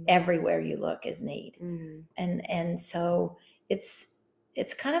everywhere you look is need. And so it's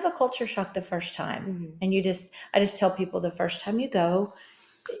kind of a culture shock the first time. And I just tell people the first time you go,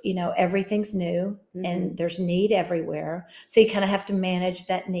 everything's new and there's need everywhere. So you kind of have to manage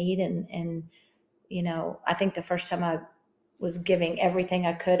that need. And I think the first time I was giving everything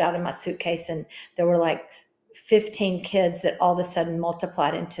I could out of my suitcase, and there were like 15 kids that all of a sudden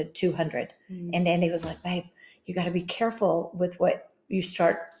multiplied into 200. And Andy was like, babe, you got to be careful with what you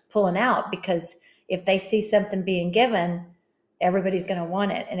start pulling out, because if they see something being given, everybody's going to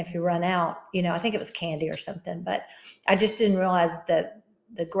want it. And if you run out, I think it was candy or something, but I just didn't realize the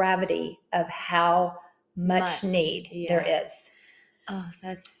gravity of how much need there is. Oh,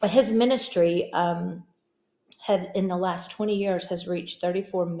 but his ministry had in the last 20 years has reached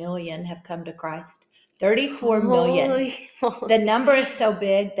 34 million have come to Christ. 34 million. The number is so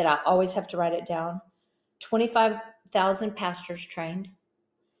big that I always have to write it down. 25,000 pastors trained.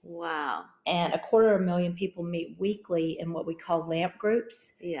 Wow. And 250,000 people meet weekly in what we call lamp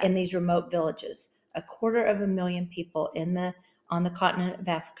groups in these remote villages. 250,000 people on the continent of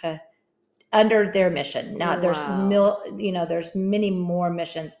Africa under their mission. Now there's there's many more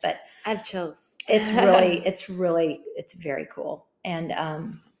missions, but I have chills. It's very cool.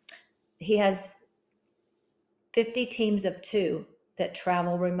 And he has 50 teams of 2 that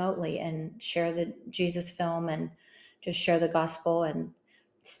travel remotely and share the Jesus film and just share the gospel and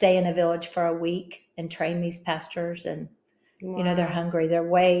stay in a village for a week and train these pastors. And they're hungry. They're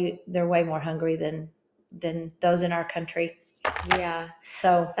way more hungry than those in our country. Yeah.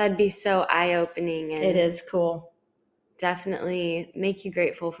 So that'd be so eye-opening. And it is cool. Definitely make you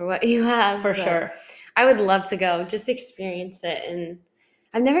grateful for what you have. For sure. I would love to go, just experience it. And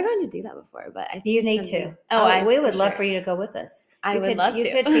I've never gone to do that before, but I think you need to. We would love for you to go with us. I would love to.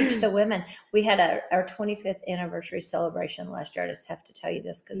 You could teach the women. We had our 25th anniversary celebration last year. I just have to tell you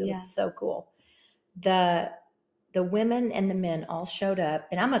this because it was so cool. The women and the men all showed up,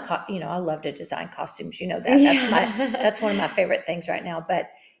 and I love to design costumes. That's one of my favorite things right now. But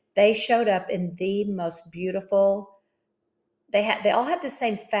they showed up in the most beautiful. They all had the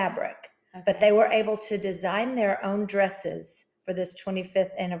same fabric, but they were able to design their own dresses for this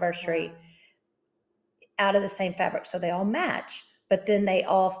 25th anniversary out of the same fabric. So they all match, but then they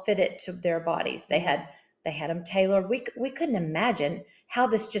all fit it to their bodies. They had them tailored. We couldn't imagine how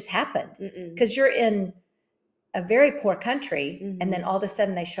this just happened, because you're in a very poor country, and then all of a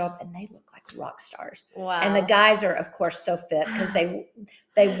sudden they show up and they look like rock stars. Wow. And the guys are, of course, so fit because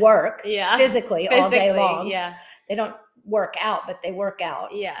they work physically all day long. Yeah. They don't work out, but they work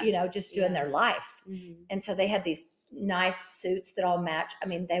out. Yeah. Just doing their life. And so they had these nice suits that all match. I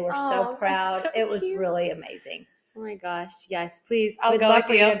mean, they were so proud. It was really amazing. Oh my gosh. Yes, please. I'll go love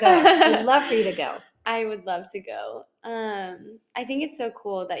with you. We'd love for you to go. I would love to go. I think it's so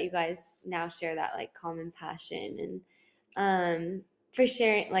cool that you guys now share that like common passion and for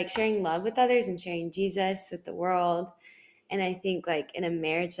sharing love with others and sharing Jesus with the world. And I think like in a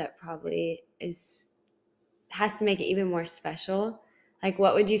marriage that probably has to make it even more special. Like,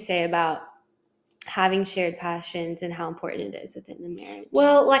 what would you say about having shared passions and how important it is within a marriage?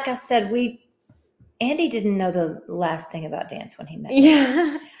 Well, like I said, Andy didn't know the last thing about dance when he met me.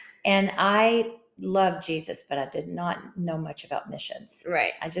 Yeah. And I loved Jesus, but I did not know much about missions.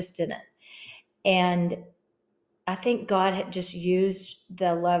 Right. I just didn't. And I think God had just used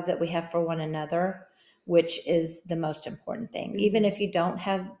the love that we have for one another, which is the most important thing. Even if you don't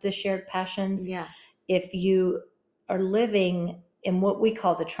have the shared passions, if you are living in what we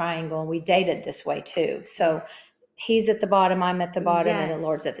call the triangle, and we dated this way too. So he's at the bottom, I'm at the bottom, and the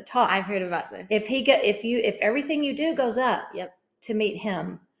Lord's at the top. I've heard about this. If everything you do goes up to meet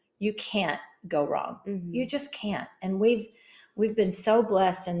him, you can't go wrong. You just can't. And we've been so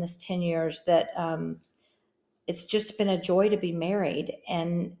blessed in this 10 years that it's just been a joy to be married.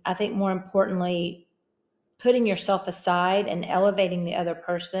 And I think more importantly, putting yourself aside and elevating the other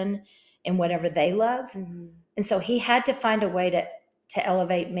person in whatever they love. And so he had to find a way to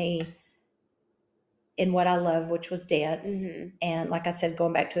elevate me in what I love, which was dance. And like I said,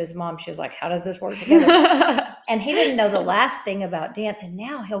 going back to his mom, she was like, how does this work together? And he didn't know the last thing about dance. And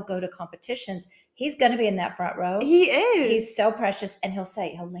now he'll go to competitions. He's going to be in that front row. He is. He's so precious. And he'll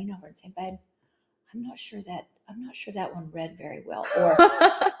lean over and say, babe, I'm not sure that one read very well. Or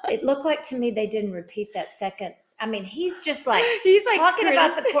it looked like to me they didn't repeat that second. I mean, he's talking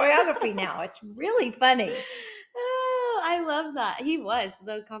about the choreography now. It's really funny. Oh, I love that. He was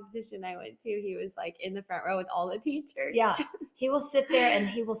the competition I went to. He was like in the front row with all the teachers. Yeah. He will sit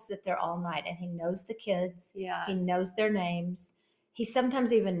there all night, and he knows the kids. Yeah. He knows their names. He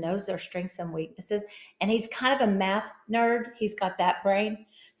sometimes even knows their strengths and weaknesses. And he's kind of a math nerd. He's got that brain.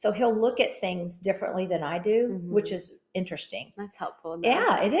 So he'll look at things differently than I do, which is interesting. That's helpful. Though.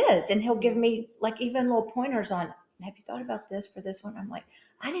 Yeah, it is. And he'll give me like even little pointers on, have you thought about this for this one? I'm like,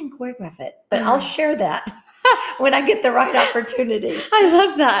 I didn't choreograph it, but I'll share that when I get the right opportunity. I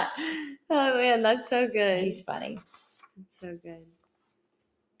love that. Oh man, that's so good. He's funny. That's so good.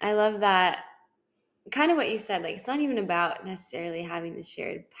 I love that. Kind of what you said, like it's not even about necessarily having the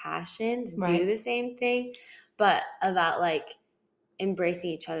shared passion to do the same thing, but about like embracing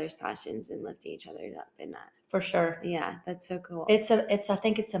each other's passions and lifting each other up in that. For sure. Yeah, that's so cool. I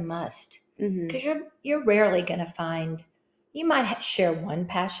think it's a must, because you're rarely going to find. You might share one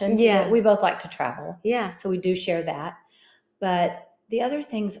passion. Yeah, we both like to travel. Yeah, so we do share that, but the other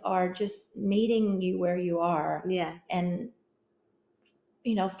things are just meeting you where you are. Yeah, and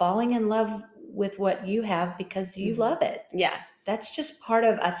falling in love with what you have because you love it. Yeah, that's just part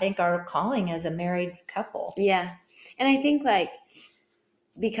of, I think, our calling as a married couple. Yeah, and I think like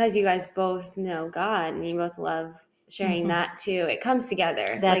because you guys both know God and you both love sharing that too, it comes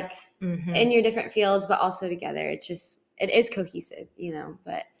together. That's in your different fields, but also together. It is cohesive,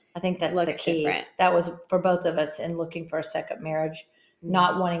 but I think that's the key. Different. That was for both of us in looking for a second marriage,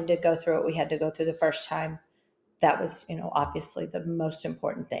 not wanting to go through what we had to go through the first time. That was, obviously the most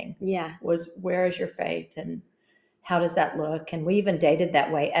important thing. Yeah. Was where is your faith and how does that look? And we even dated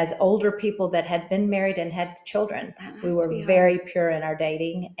that way as older people that had been married and had children. We were very pure in our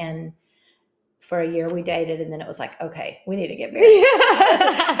dating, and for a year we dated, and then it was like, okay, we need to get married.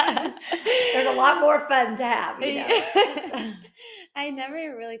 There's a lot more fun to have, I never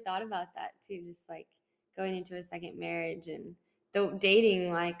really thought about that too, just like going into a second marriage and the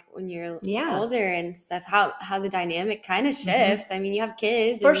dating, like when you're older and stuff, how the dynamic kind of shifts. I mean, you have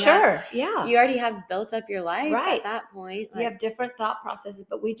kids. For sure. You already have built up your life at that point. You have different thought processes,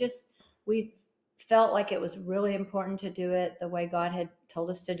 but we felt like it was really important to do it the way God had told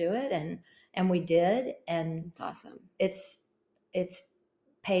us to do it. And we did. And it's awesome. It's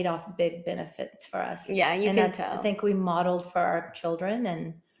paid off big benefits for us. Yeah, you can tell. I think we modeled for our children,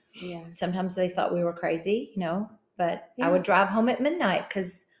 and sometimes they thought we were crazy, but I would drive home at midnight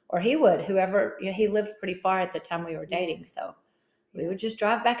or he would, whoever, he lived pretty far at the time we were dating. So we would just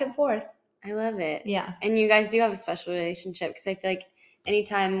drive back and forth. I love it. Yeah. And you guys do have a special relationship, because I feel like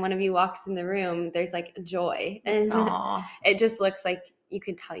anytime one of you walks in the room, there's like joy, and it just looks like you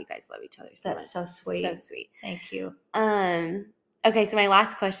can tell you guys love each other so much. That's so sweet. So sweet. Thank you. Okay, so my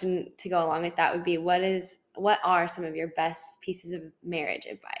last question to go along with that would be, what are some of your best pieces of marriage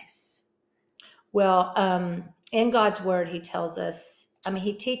advice? Well, in God's word, he tells us,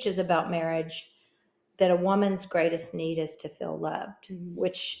 he teaches about marriage, that a woman's greatest need is to feel loved,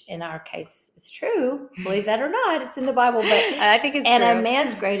 which in our case is true. Believe that or not, it's in the Bible. But I think it's true. And a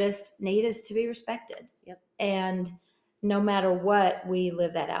man's greatest need is to be respected. Yep. And no matter what, we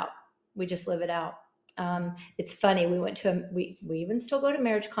live that out. We just live it out. It's funny. We went to we even still go to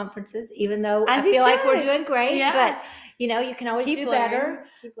marriage conferences, even though I feel like we're doing great. Yeah. But you can always do better.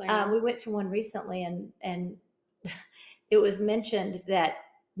 Keep learning. We went to one recently, and it was mentioned that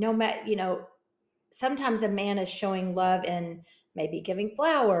no matter sometimes a man is showing love in maybe giving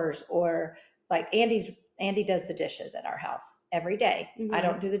flowers, or like Andy does the dishes at our house every day. I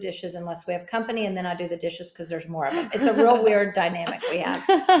don't do the dishes unless we have company, and then I do the dishes because there's more of them. It's a real weird dynamic we have.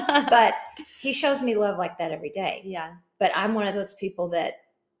 But he shows me love like that every day. Yeah. But I'm one of those people that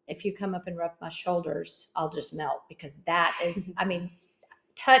if you come up and rub my shoulders, I'll just melt, because that is,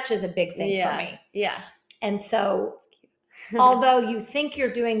 touch is a big thing for me. Yeah. And so although you think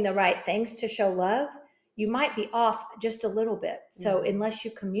you're doing the right things to show love, you might be off just a little bit. So unless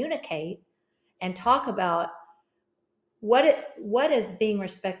you communicate and talk about what does being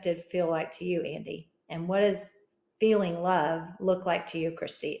respected feel like to you, Andy? And what does feeling love look like to you,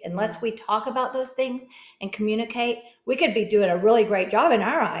 Kristy? Unless we talk about those things and communicate, we could be doing a really great job in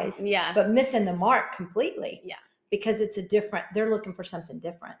our eyes, but missing the mark completely. Yeah. Because they're looking for something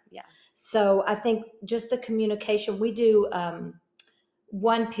different. Yeah. So I think just the communication, we do,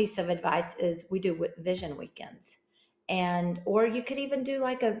 one piece of advice is we do vision weekends. Or you could even do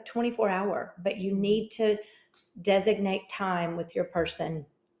like a 24-hour, but you need to designate time with your person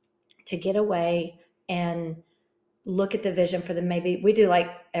to get away and look at the vision for them. Maybe we do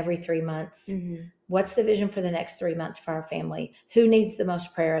like every 3 months. What's the vision for the next 3 months for our family? Who needs the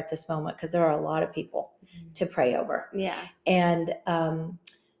most prayer at this moment? Because there are a lot of people to pray over. Yeah. And,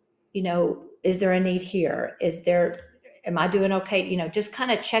 is there a need here? Am I doing okay? Just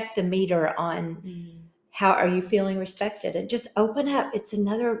kind of check the meter on how are you feeling respected, and just open up. It's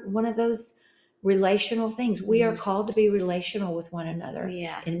another one of those relational things. We are called to be relational with one another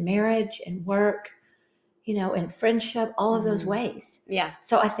in marriage and work, in friendship, all of those ways. Yeah.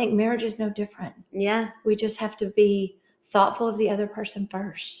 So I think marriage is no different. Yeah. We just have to be thoughtful of the other person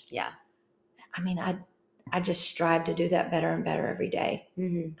first. Yeah. I just strive to do that better and better every day.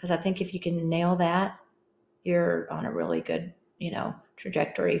 Because I think if you can nail that, you're on a really good,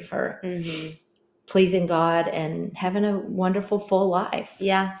 trajectory for pleasing God and having a wonderful, full life.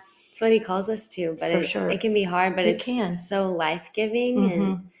 Yeah. That's what he calls us to, but it can be hard, but it's so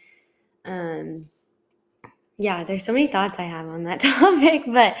life-giving. And there's so many thoughts I have on that topic,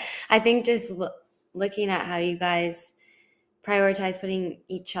 but I think just looking at how you guys prioritize putting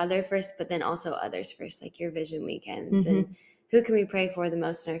each other first, but then also others first, like your vision weekends, and who can we pray for the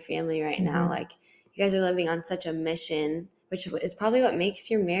most in our family right now? Like, you guys are living on such a mission, which is probably what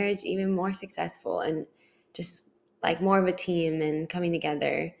makes your marriage even more successful, and just like more of a team and coming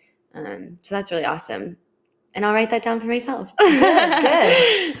together. So that's really awesome. And I'll write that down for myself. Good.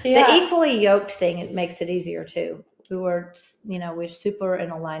 Yeah. The equally yoked thing, it makes it easier too. we're super in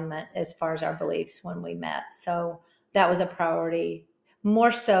alignment as far as our beliefs when we met. So that was a priority,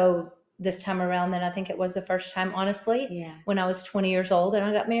 more so this time around than I think it was the first time, honestly. Yeah. When I was 20 years old and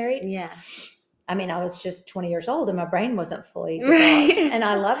I got married. Yeah. I mean, I was just 20 years old and my brain wasn't fully developed. Right. And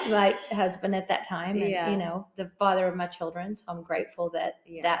I loved my husband at that time, and Yeah. the father of my children. So I'm grateful that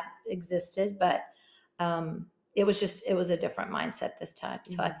Yeah. that existed. But it was a different mindset this time.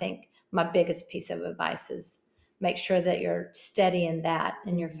 So I think my biggest piece of advice is make sure that you're steady in that,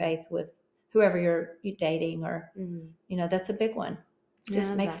 in your faith with whoever you're dating, or that's a big one. It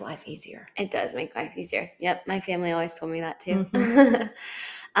just makes life easier. It does make life easier. Yep, my family always told me that too.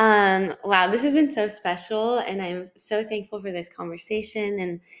 Mm-hmm. Wow, this has been so special, and I'm so thankful for this conversation.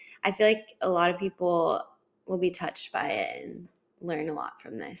 And I feel like a lot of people will be touched by it and learn a lot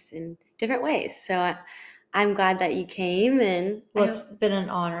from this in different ways. So I'm glad that you came, and well, it's been an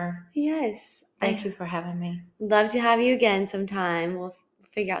honor. Yes, thank you for having me. Love to have you again sometime. We'll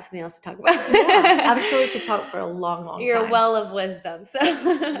figure out something else to talk about. Yeah, I'm sure we could talk for a long time. You're a well of wisdom. So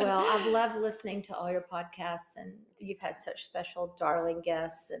well, I've loved listening to all your podcasts, and you've had such special, darling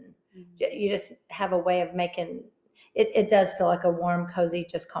guests, and you just have a way of making it does feel like a warm, cozy,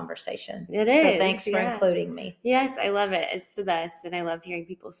 just conversation. It is. So thanks for including me. Yes, I love it. It's the best, and I love hearing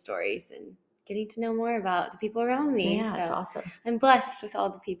people's stories and getting to know more about the people around me. Yeah, it's awesome. I'm blessed with all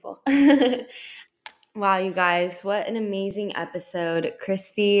the people. Wow, you guys, what an amazing episode.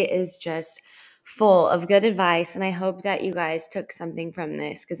 Kristy is just full of good advice, and I hope that you guys took something from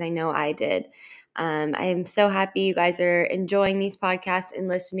this, because I know I did. I am so happy you guys are enjoying these podcasts and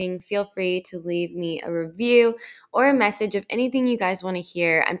listening. Feel free to leave me a review or a message of anything you guys want to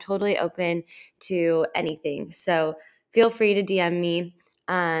hear. I'm totally open to anything, so feel free to DM me.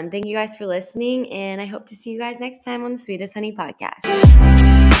 Thank you guys for listening, and I hope to see you guys next time on the Sweetest Honey Podcast.